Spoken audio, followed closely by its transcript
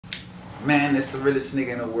Man, it's the realest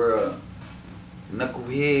nigga in the world.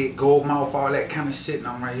 Knukle Head, gold mouth, all that kind of shit. And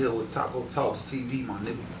I'm right here with Taco Talks TV, my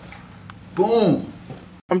nigga. Boom!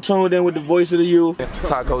 I'm tuned in with the voice of the youth.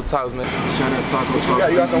 Taco Talks, man. Shout out Taco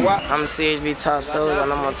Talks. You got some what? I'm CHV Top Soul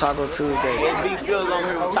and I'm on Taco Tuesday. Big Bills on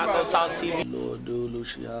here with Taco Talks TV. Lord Dude,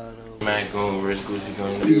 Luciano. Man, going Rich Gucci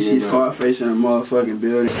going. She's Scarface in the motherfucking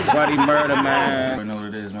building. Buddy Murder, man. I know what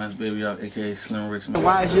it is, man. It's Baby Out, aka Slim Rich, man.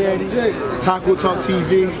 Why is Taco Talk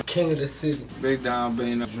TV. King of the city. Big Down,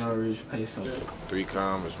 Bane, Rich Peso. 3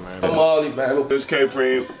 commas, man. I'm Ollie, man. This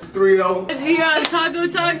K-Preem. 3-0. We are on Taco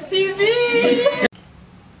Talks TV.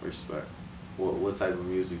 Respect. What type of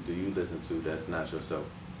music do you listen to that's not yourself?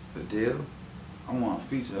 Adele. I want a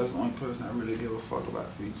feature. That's the only person I really give a fuck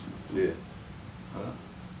about featuring. Yeah.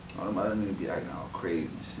 All them other niggas be acting all crazy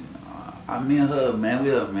and shit. Me and her, man,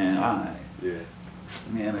 we up, man. Alright. Yeah.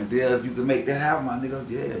 Man, Adele, if you can make that happen, my nigga,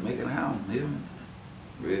 yeah, make it happen, hear me?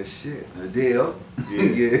 Real shit. Adele. Yeah.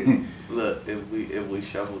 Yeah. Look, if we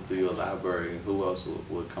shuffle through your library, who else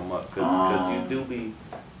would come up? Cause you do be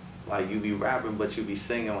like you be rapping, but you be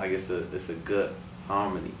singing like it's a good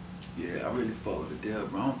harmony. Yeah, I really fuck with Adele,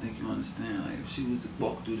 bro. I don't think you understand. Like, if she was to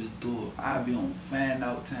walk through this door, I'd be on fan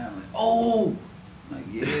out time. Like, oh, like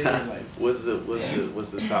yeah, like. What's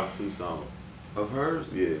the top 2 songs of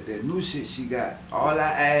hers? Yeah. That new shit she got. All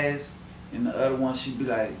I ask, and the other one she be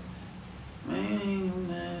like,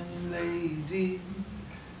 man, lazy,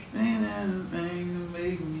 man,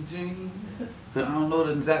 make me dream. I don't know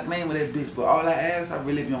the exact name of that bitch, but all I ask, I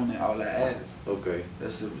really be on that. All I ask. Okay.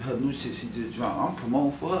 That's her new shit she just dropped. I'm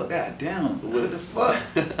promoting for her. God damn. What the fuck?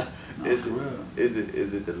 No, is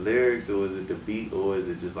it the lyrics, or is it the beat, or is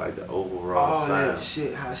it just like the overall all sound? That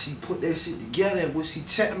shit, how she put that shit together, and what she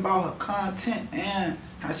chatting about her content, and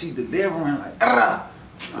how she delivering like,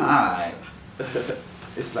 alright.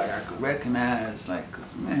 It's like I could recognize, like,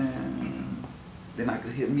 cause man, then I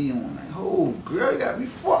could hit me on like, oh girl, you got me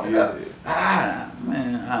fucked up.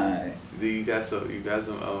 Man, alright. You got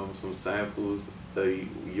some samples,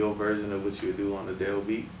 your version of what you do on the Dell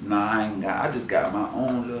beat? Nah, I ain't got. I just got my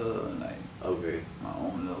own little like. Okay. My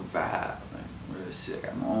own little vibe, like real shit. I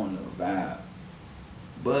got my own little vibe.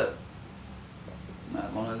 But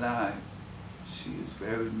not gonna lie, she is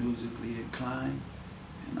very musically inclined,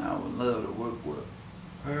 and I would love to work with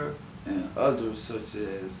her and others such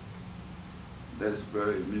as that's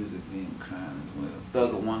very musically inclined as well.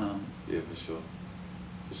 Thugger one of them. Yeah, for sure.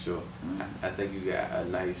 For sure. I think you got a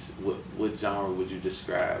nice, what genre would you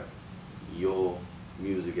describe your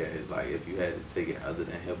music as? Like if you had to take it other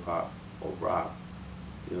than hip hop or rock,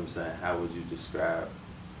 you know what I'm saying? How would you describe?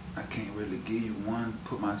 I can't really give you one,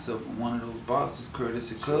 put myself in one of those boxes,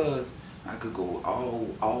 courtesy cause I could go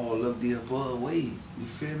all of the above ways. You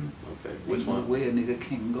feel me? Okay. Which one way a nigga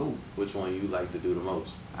can go? Which one you like to do the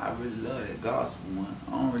most? I really love that gospel one.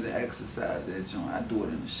 I don't really exercise that joint. I do it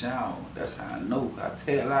in the shower. That's how I know. I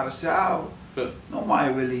take a lot of showers.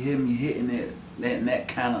 Nobody really hear me hitting that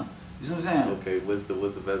kind of. You see what I'm saying? Okay. What's the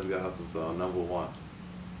best gospel song? Number 1.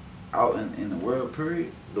 Out in the world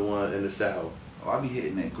period. The one in the shower. Oh, I be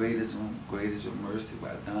hitting that greatest one, Greatest Your Mercy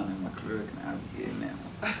by Donna McClurkin. I be hitting that one.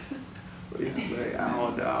 I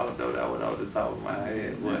don't know that one off the top of my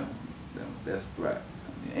head. What? That's right.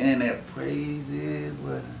 And that praise is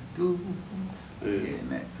what I do. I'm hitting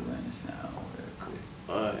that too in the shower real quick.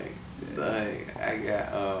 Dang.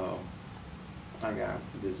 I got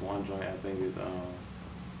this one joint. I think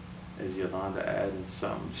is Yolanda Adams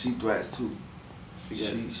something. She thrash too.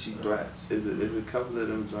 She thrash. Is a couple of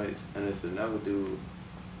them joints, and it's another dude.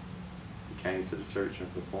 Came to the church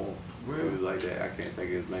and performed. Really? It was like that. I can't think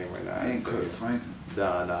of his name right now. Ain't Kurt Franklin?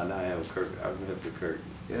 Nah, not him. Kirk. I'm hip to Kirk.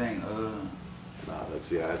 It ain't Nah, let's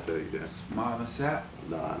see. I tell you that. Marvin Sapp?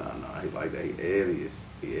 Nah. He like that. He alias,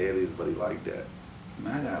 but he like that.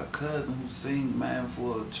 Man, I got a cousin who sing, man,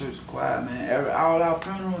 for a church choir, man. All our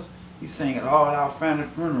funerals, he sing at all our family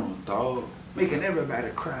funerals, dog. Making everybody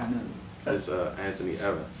cry, nigga. That's Anthony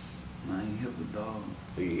Evans. Man, he hip with dog.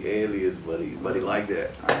 He alias, but he like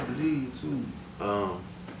that. I believe too.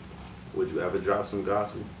 Would you ever drop some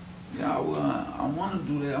gospel? Yeah, I want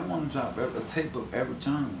to do that. I want to drop a tape of every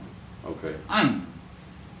genre. Okay. I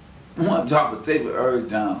want to drop a tape of every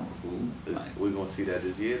genre, fool. Like, we're gonna see that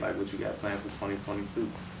this year. Like what you got planned for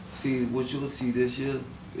 2022? See, what you'll see this year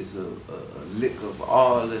is a lick of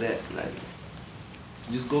all of that. Like,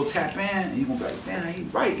 just go tap in, and you gonna be like, damn, he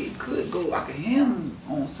right. He could go. I can hear him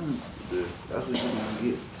on some. Yeah. That's what you're gonna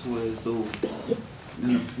get towards those.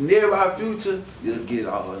 In the nearby future, you'll get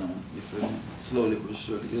all of them. You feel me? Slowly but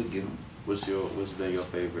surely, you'll get them. What's been your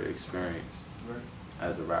favorite experience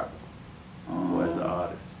as a rapper or as an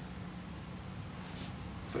artist?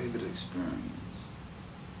 favorite experience.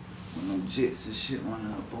 When them jits and shit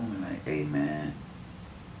running up on me like, hey man,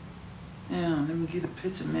 damn, let me get a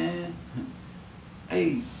picture, man.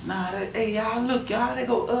 Hey, nah, that, hey y'all look, y'all, they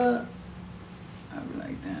go, I be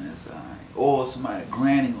like, damn, that's alright. Or somebody,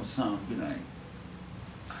 granny or something, be like,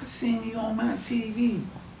 I seen you on my TV.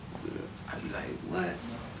 I be like, what?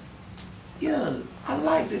 Yeah, I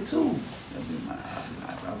liked it too. That be my,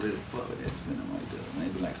 I really fuck with that feeling right there.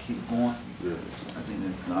 Maybe like keep going. Yeah. I think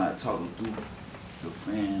that's God talking through the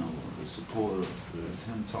fan or the supporter. It's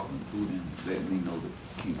him talking through them, letting me know to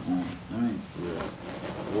keep going. I mean, Yeah.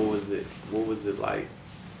 What was it like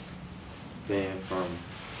being from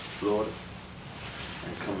Florida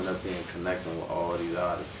and coming up here and connecting with all these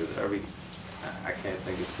artists? Because I can't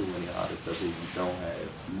think of too many artists up here you don't have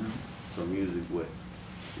some music with.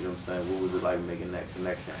 You know what I'm saying? What was it like making that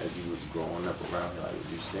connection as you was growing up around here? Like,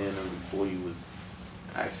 was you seeing them before you was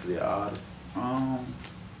actually an artist?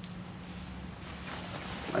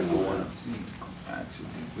 Like going to see, actually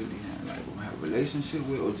really have a relationship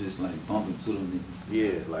with, or just like bumping to them niggas?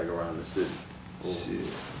 Yeah, like around the city. Or, shit,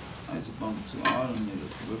 I used to bump into all them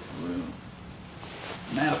niggas, for real.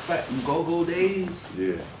 Matter of fact, them go-go days,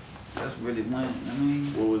 yeah. that's really when, I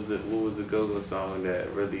mean. What was the go-go song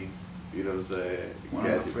that really, you know what I'm saying? One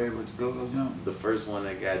of my favorites, go-go jump. The first one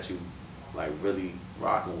that got you, like, really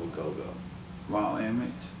rocking with go-go. Raw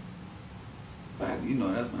Image. Like, you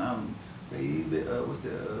know, that's when I was, baby, what's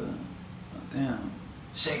that, damn.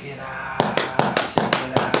 Shake it out, shake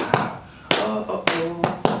it out. Oh.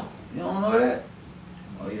 You don't know that?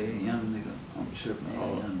 Oh yeah, young nigga. I'm tripping.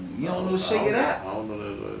 Oh, Young nigga. You don't know Shake It Out? I don't know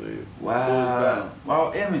that either. Wow.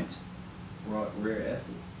 Raw Image. Rare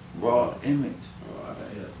Essence. Raw Image.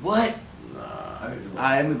 What? Nah.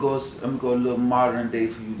 Alright, let me go a little modern day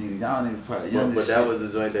for you niggas. Y'all niggas probably young But that was the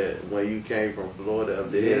joint that when you came from Florida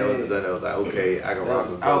up there, that was the joint that was like, okay, I can rock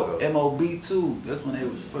with go-go. MOB too. That's when they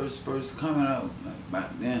was first coming out, like back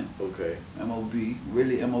then. Okay. MOB,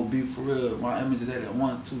 really MOB for real. My Images had that 1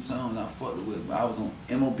 or 2 songs I fucked with, but I was on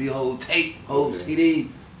MOB whole tape, whole CD,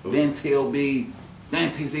 then TLB,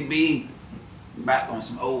 then TCB. Back on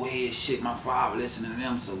some old head shit, my father listening to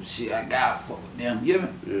them, so shit, I gotta fuck with them, you hear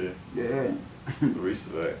me? Yeah. Yeah.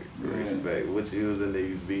 Respect. Respect. What you was in there,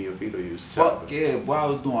 you was beating your feet or you was Fuck chopping? yeah, boy, I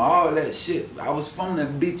was doing all that shit. I was from the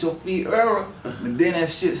beat your feet era, and then that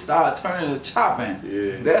shit started turning to chopping.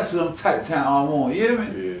 Yeah. That's what I'm type time I want, you hear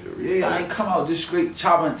me? Yeah. Yeah, I ain't come out just straight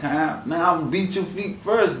chopping time. Now I'm beat your feet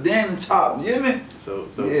first, then chop, you hear me? So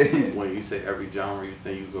yeah. When you say every genre, you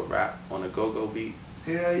think you could rap on a go-go beat?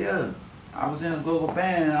 Hell yeah. I was in a go-go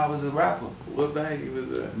band and I was a rapper. What band you was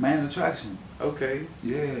in? Man Attraction. Okay.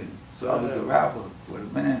 Yeah. So I was the rapper for the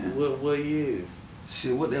band. What years?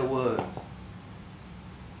 Shit, what that was?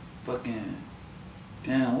 Fucking,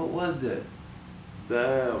 damn, what was that?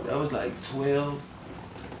 Damn. That was like 12,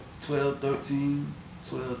 13,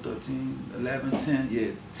 11, 10,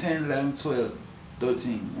 yeah, 10, 11, 12,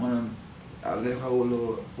 13. One of them, I lived whole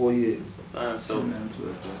little 4 years. So 10, 11,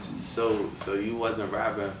 12, 13. So you wasn't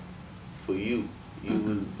rapping for you. You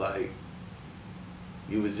was like,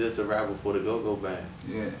 you was just a rapper for the go-go band.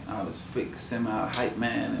 Yeah, I was fake semi-hype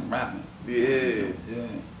man and rapping. Yeah. Yeah.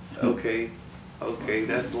 Okay,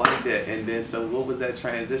 that's like that. And then, so what was that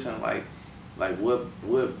transition like? Like, what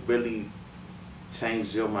really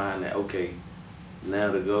changed your mind that, okay,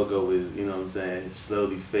 now the go-go is, you know what I'm saying,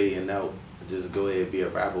 slowly fading out, just go ahead and be a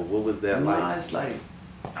rapper. What was that like? Nah, it's like,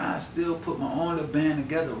 I still put my own little band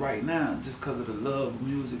together right now just because of the love of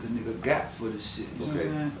music a nigga got for this shit. You know what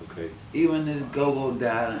I'm saying? Okay. Even this go-go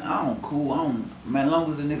died, and I don't cool, man, as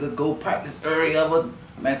long as a nigga go practice early ever,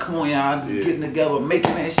 man, come on y'all, just getting together,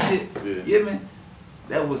 making that shit, you hear me?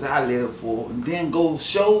 That was I live for. And then go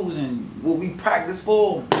shows and what we practice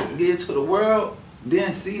for, get it to the world,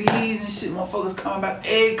 then CDs and shit, motherfuckers coming back,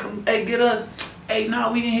 hey, get us, hey,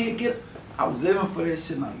 now we in here, get, I was living for that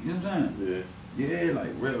shit, like, you know what I'm saying? Yeah. Yeah,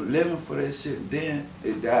 like real living for that shit. Then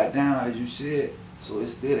it died down, as you said. So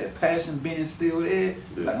it's still that passion being still there.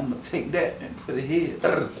 Yeah. Like I'm gonna take that and put it here.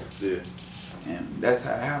 Yeah. And that's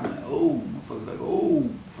how it happened. Like, oh, motherfuckers like, oh.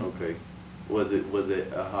 Okay. Was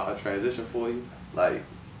it a hard transition for you? Like,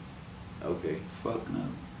 okay. Fuck no.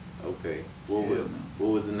 Okay. What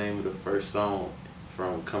was the name of the first song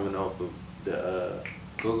from coming off of the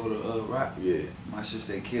Go to rap? Yeah. My shit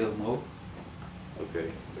say Kill Mo.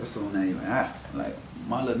 Okay. That's on that even act. Like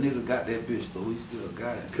my little nigga got that bitch though, he still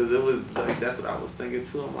got it. Cause it was like, that's what I was thinking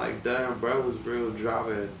too. I'm like, damn, bro was real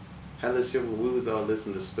dropping hella shit when we was all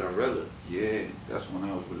listening to Spinrilla. Yeah, that's when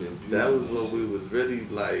I was really abused. That was when we was really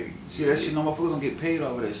like. See that shit? No motherfuckers don't get paid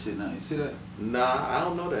off of that shit now. You see that? Nah, I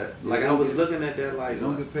don't know that. Yeah, Like I was looking at that like. You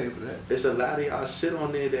don't get paid for that. It's a lot of y'all shit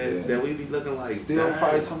on there that that we be looking like. Still damn.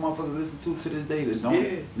 probably some motherfuckers listen to this day that don't.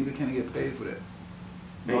 Yeah. Nigga can't get paid for that.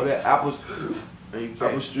 You know that Apple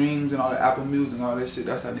streams and all the Apple Music and all that shit.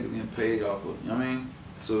 That's how niggas getting paid off of. You know what I mean?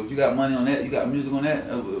 So if you got money on that, you got music on that.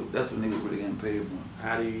 That's what niggas really getting paid for.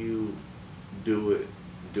 How do you do it?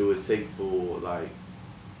 Do it take for like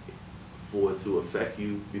for it to affect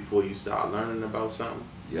you before you start learning about something?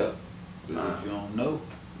 Yep. Because if you don't know,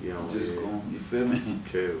 you don't just go. You feel me?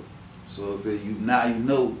 Cool. So if you now you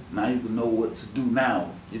know, now you can know what to do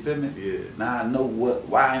now. You feel me? Yeah. Now I know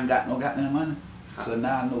why I ain't got no goddamn money. So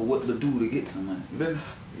now I know what to do to get some money. You feel me?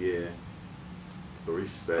 Yeah.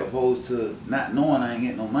 Respect. Opposed to not knowing I ain't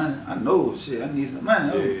getting no money. I know shit, I need some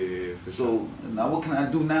money. Yeah, for so sure. now what can I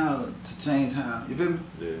do now to change how? You feel me?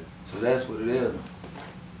 Yeah. So that's what it is.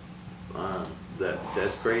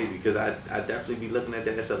 That's crazy because I definitely be looking at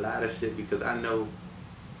that. That's a lot of shit because I know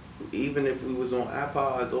even if we was on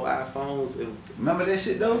iPods or iPhones. Remember that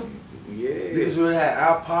shit though? Yeah. Niggas really had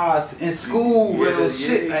iPods in school, real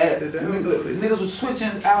shit. Niggas was switching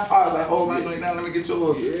iPods like, oh man, now let me get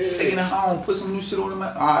yours. Yeah. Taking it home, put some new shit on the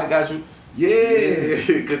man. I got you. Yeah.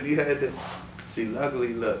 Because you had to. See,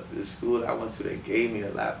 luckily, look, the school I went to, they gave me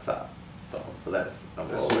a laptop. So I'm blessed.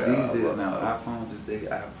 That's what these is now. iPhones is they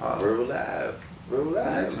iPods. Real live. Real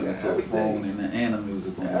live. Turn into a phone and the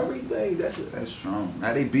music on everything. That's strong.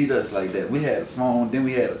 Now they beat us like that. We had a phone, then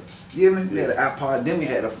we had we had an iPod, then we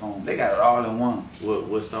had a phone. They got it all in one.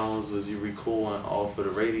 What songs was you recording off of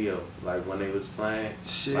the radio? Like when they was playing?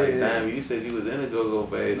 Shit. Like damn, you said you was in a go-go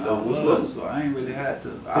band. So I ain't really had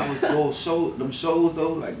to. I was go them shows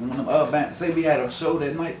though, like when them bands, say we had a show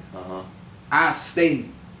that night. I stayed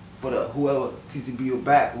for the whoever TCB or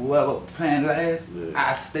back, whoever playing last. Yeah.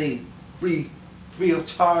 I stayed free of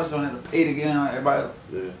charge. Don't have to pay to get in on everybody.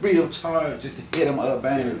 Yeah. Free of charge just to hit them up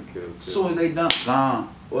band. Yeah, okay. As soon as they done,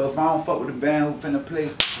 gone. Or if I don't fuck with the band who finna play,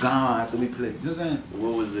 gone after we play. You know what I'm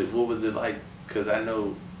saying? What was it like? Cause I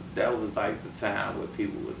know that was like the time where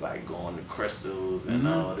people was like going to crystals and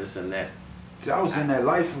all this and that. See, I was in that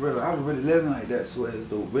life for real. I was really living like that. So as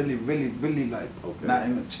though really like not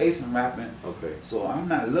even chasing rapping. Okay. So I'm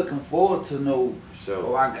not looking forward to no. Sure.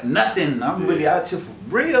 Oh, I got nothing. I'm really out here for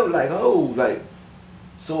real. Like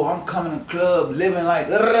So I'm coming to club living like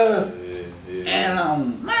and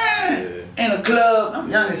I'm in a club.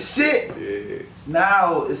 I'm young as shit. Yeah.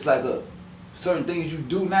 Now it's like certain things you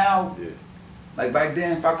do now. Yeah. Like back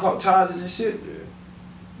then, if I caught charges and shit. Yeah.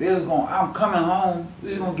 I'm coming home.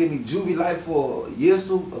 This is gonna give me juvie life for a year or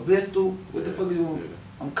so, a pistol. What the fuck is going?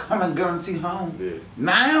 I'm coming guaranteed home. Yeah.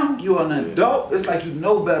 Now you're an adult. It's like you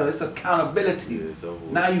know better. It's accountability. Yeah,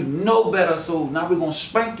 now you know better. So now we're gonna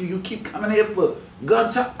spank you. You keep coming here for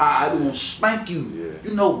gun time. Alright, we're gonna spank you. Yeah.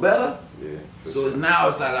 You know better. Yeah. So it's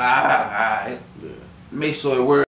like alright. Yeah. Make sure it works.